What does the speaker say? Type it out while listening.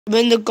I'm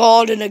in the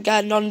garden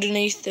again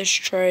underneath this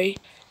tree.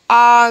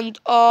 And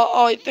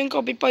I think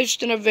I'll be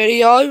posting a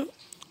video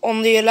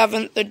on the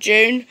 11th of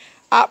June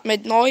at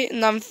midnight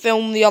and then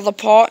film the other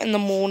part in the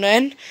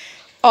morning.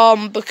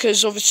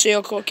 Because obviously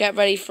I've got to get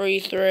ready for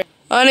E3.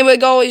 Anyway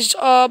guys,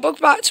 welcome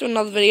back to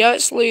another video.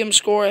 It's Liam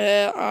Scorer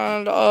here,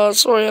 and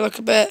sorry I look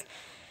a bit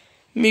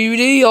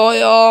moody. I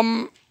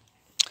am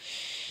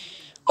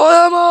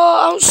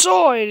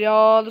outside.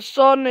 The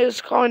sun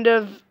is kind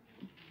of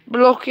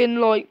blocking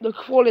like the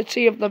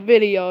quality of the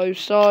video,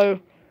 so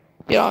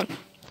yeah,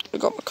 I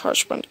got my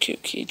Crash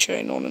Bandicoot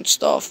keychain on and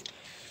stuff.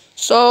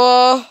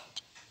 So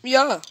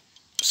yeah,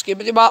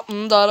 skibbity bop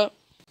and dada.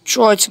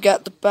 Try to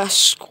get the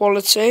best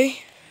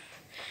quality.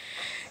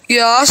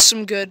 Yeah, that's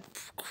some good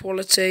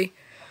quality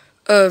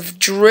of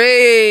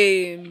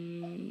dreams.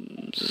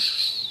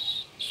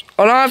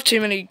 I don't have too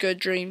many good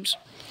dreams.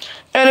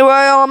 Anyway,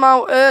 I'm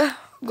out here.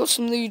 I've got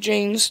some new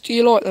jeans. Do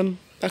you like them?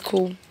 They're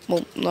cool.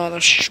 Well, no, they're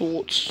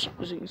shorts,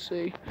 as you can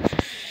see.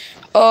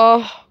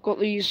 Got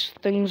these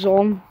things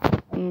on.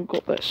 And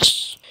got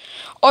this.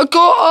 I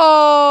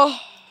got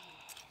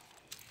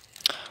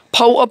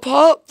Polter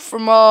Pup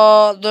from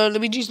the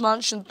Luigi's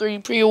Mansion 3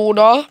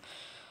 pre-order.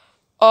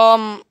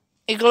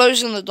 It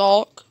glows in the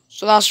dark,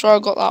 so that's where I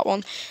got that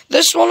one.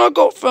 This one I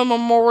got from a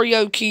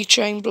Mario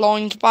keychain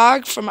blind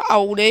bag from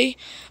Aldi.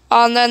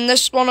 And then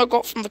this one I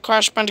got from the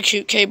Crash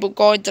Bandicoot Cable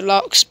Guy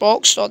Deluxe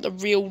box, like the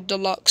real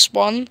deluxe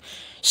one.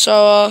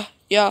 So,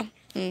 yeah,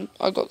 and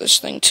I got this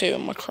thing too,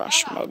 and my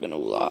Crash mug and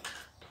all that.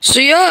 So,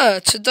 yeah,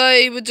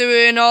 today we're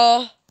doing,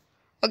 I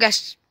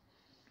guess,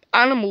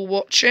 animal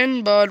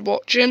watching, bird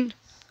watching.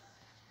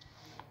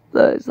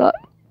 There's that.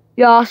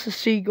 Yeah, that's a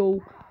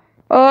seagull.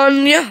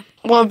 Yeah,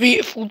 what a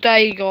beautiful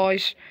day,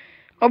 guys.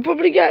 I'll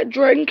probably get a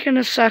drink in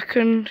a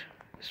second.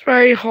 It's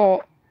very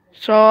hot.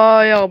 So,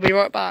 yeah, I'll be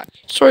right back.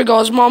 Sorry,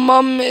 guys, my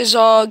mum is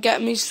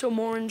getting me some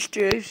orange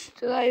juice.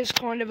 Today is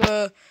kind of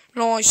a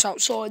nice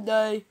outside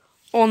day.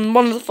 On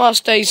one of the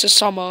first days of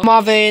summer. I'm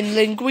having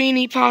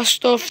linguine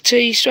pasta for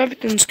tea, so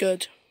everything's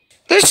good.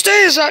 This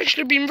day has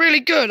actually been really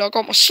good. I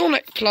got my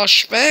Sonic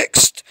plush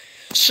fixed.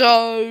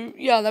 So,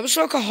 yeah, there was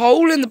like a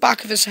hole in the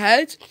back of his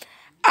head.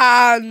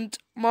 And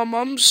my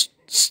mum's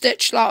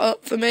stitched that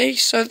up for me,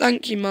 so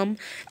thank you, Mum.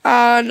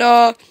 And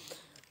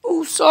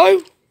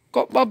also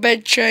got my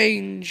bed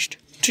changed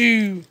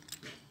too,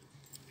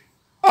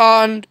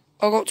 and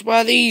I got to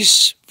wear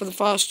these for the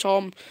first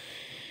time.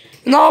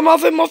 Now I'm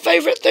having my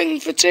favourite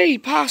thing for tea,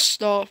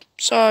 pasta.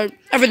 So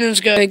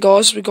everything's good. Hey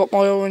guys, we got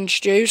my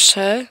orange juice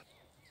here.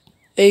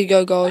 Here you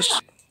go,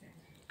 guys.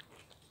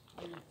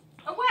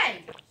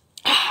 Away.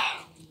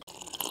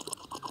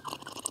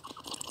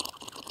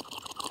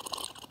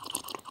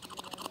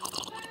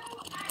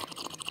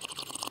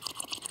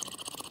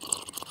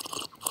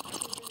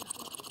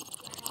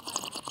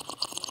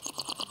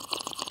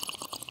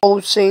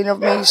 Old scene of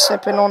me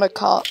sipping on a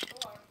cup.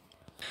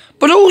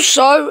 But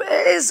also,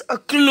 it is a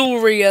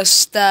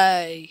glorious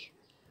day.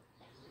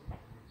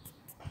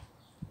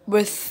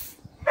 With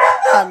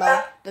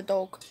Bella the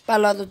dog.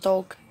 Bella the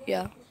dog,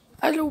 yeah.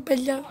 Hello,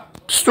 Bella.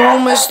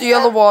 Storm is the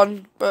other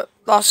one, but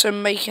that's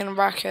him making a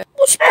racket.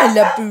 What's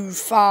Bella Boo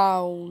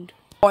found?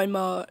 My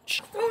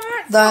merch.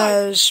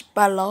 There's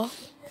Bella.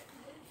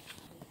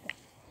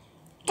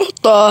 What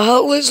the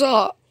hell is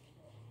that?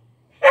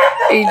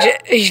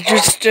 He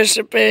just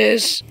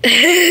disappears.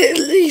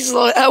 He's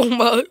like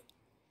Elmo.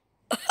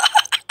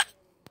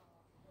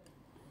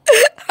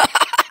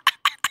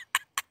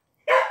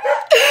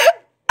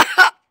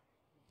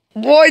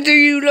 Why do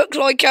you look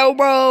like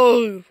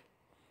Elmo?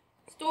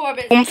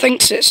 Storm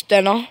thinks it's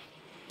dinner.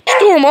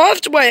 Storm, I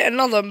have to wait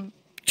another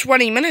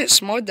 20 minutes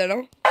for my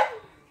dinner.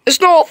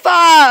 It's not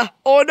fair!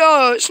 Oh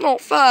no, it's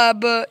not fair,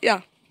 but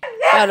yeah.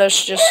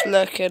 Bella's just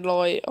looking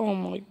like, oh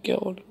my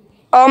god.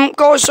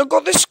 Guys, I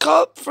got this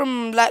cup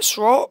from Let's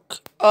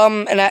Rock,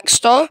 in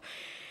Exeter.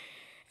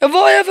 If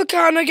I ever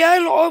can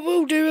again, I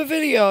will do a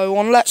video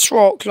on Let's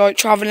Rock, like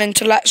travelling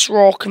to Let's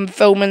Rock and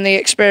filming the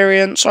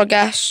experience, I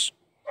guess.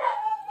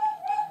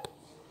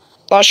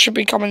 That should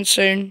be coming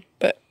soon,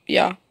 but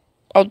yeah,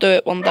 I'll do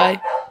it one day.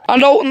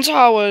 And Alton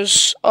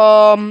Towers,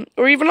 or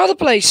even other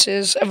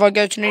places. If I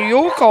go to New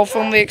York, I'll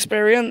film the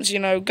experience, you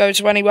know, go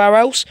to anywhere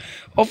else,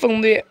 I'll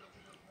film the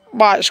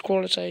highest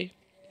quality.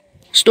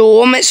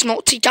 Storm, it's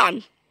not tea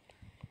time.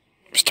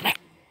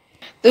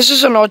 This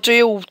is an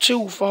ideal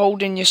tool for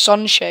holding your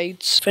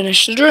sunshades.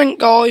 Finish the drink,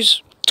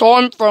 guys.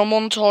 Time for a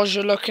montage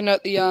of looking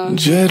at the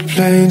jet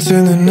planes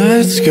in the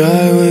night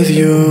sky with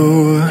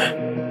you.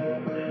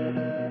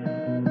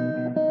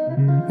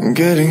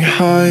 Getting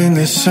high in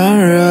the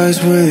sunrise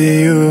with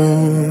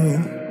you.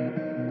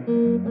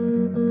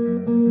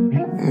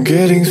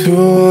 Getting through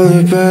all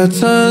the bad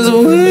times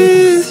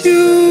with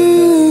you.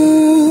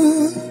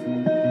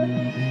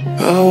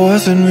 I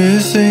wasn't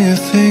missing a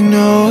thing,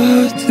 no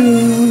I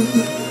do.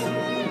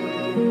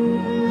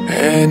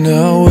 And I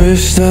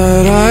wish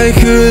that I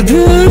could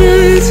put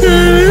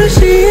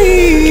eternity,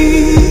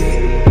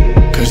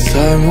 'cause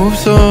time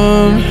moves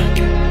on,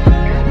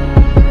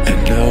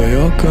 and now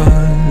you're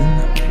gone.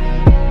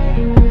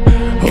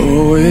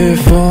 Oh,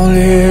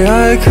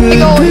 I could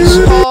Guys,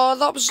 do.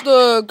 that was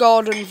the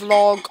garden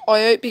vlog.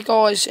 I hope you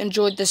guys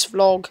enjoyed this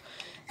vlog.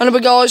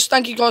 Anyway guys,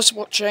 thank you guys for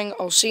watching.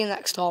 I'll see you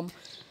next time.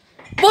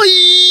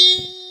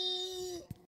 Bye!